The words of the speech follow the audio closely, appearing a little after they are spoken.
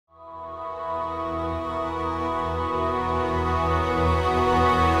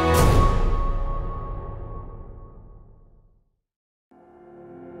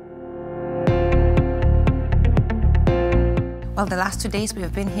Well, the last 2 days we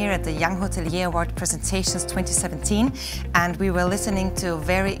have been here at the Young Hotelier Award Presentations 2017, and we were listening to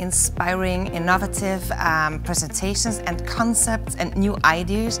very inspiring, innovative presentations and concepts and new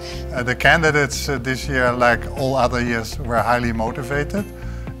ideas. The candidates this year, like all other years, were highly motivated.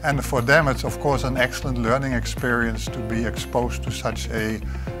 And for them it's of course an excellent learning experience to be exposed to such a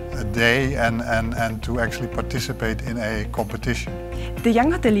day and to actually participate in a competition. The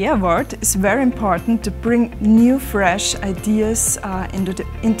Young Hotelier Award is very important to bring new, fresh ideas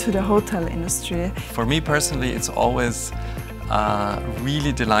into the hotel industry. For me personally, it's always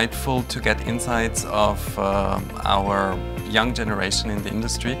really delightful to get insights of our young generation in the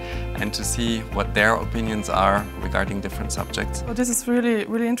industry and to see what their opinions are regarding different subjects. So this is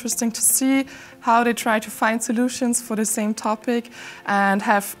really interesting to see how they try to find solutions for the same topic and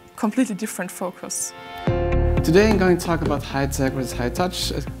have completely different focus. Today I'm going to talk about high-tech versus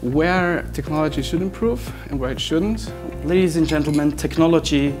high-touch, where technology should improve and where it shouldn't. Ladies and gentlemen,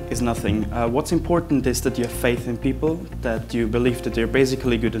 technology is nothing. What's important is that you have faith in people, that you believe that they're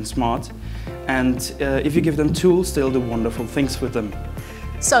basically good and smart, and if you give them tools, they'll do wonderful things with them.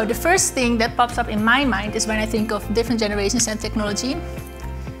 So the first thing that pops up in my mind is when I think of different generations and technology,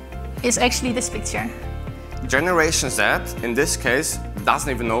 is actually this picture. Generation Z, in this case,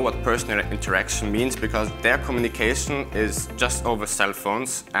 doesn't even know what personal interaction means because their communication is just over cell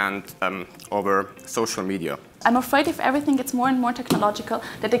phones and over social media. I'm afraid if everything gets more and more technological,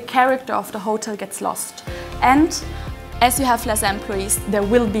 that the character of the hotel gets lost. And as you have less employees, there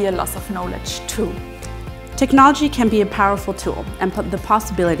will be a loss of knowledge too. Technology can be a powerful tool, and the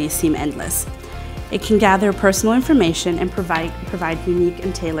possibilities seem endless. It can gather personal information and provide unique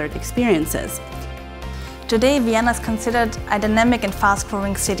and tailored experiences. Today, Vienna is considered a dynamic and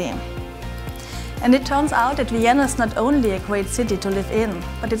fast-growing city. And it turns out that Vienna is not only a great city to live in,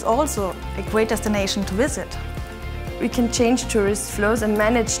 but it's also a great destination to visit. We can change tourist flows and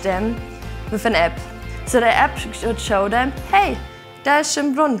manage them with an app. So the app should show them, hey, there's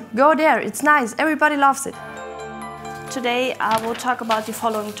Schönbrunn, go there, it's nice, everybody loves it. Today I will talk about the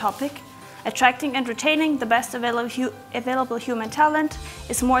following topic. Attracting and retaining the best available human talent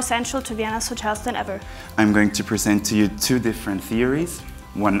is more essential to Vienna's hotels than ever. I'm going to present to you two different theories.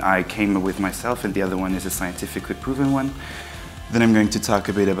 One I came up with myself and the other one is a scientifically proven one. Then I'm going to talk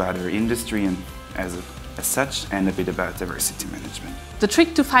a bit about our industry and as such, and a bit about diversity management. The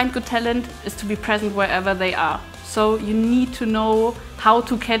trick to find good talent is to be present wherever they are. So you need to know how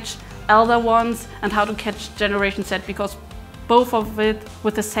to catch elder ones and how to catch Generation Z, because both of it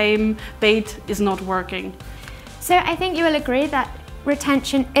with the same bait is not working. So I think you will agree that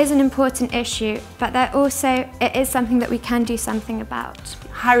retention is an important issue, but that also it is something that we can do something about.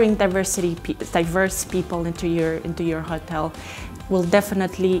 Hiring diverse people into your hotel will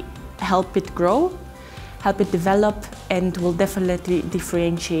definitely help it grow, help it develop, and will definitely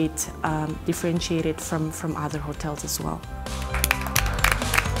differentiate it from other hotels as well.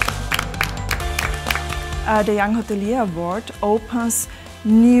 The Young Hotelier Award opens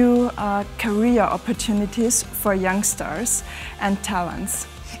new career opportunities for youngsters and talents.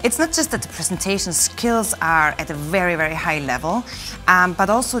 It's not just that the presentation skills are at a very high level, but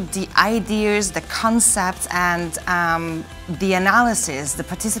also the ideas, the concepts and the analysis the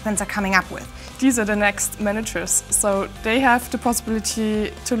participants are coming up with. These are the next managers, so they have the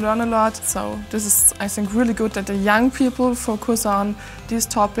possibility to learn a lot. So this is, I think, really good that the young people focus on these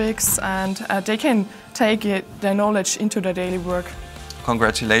topics and they can take their knowledge into their daily work.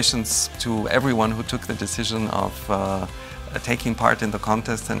 Congratulations to everyone who took the decision of taking part in the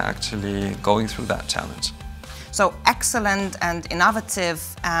contest and actually going through that challenge. So excellent and innovative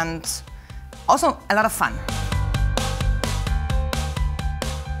and also a lot of fun.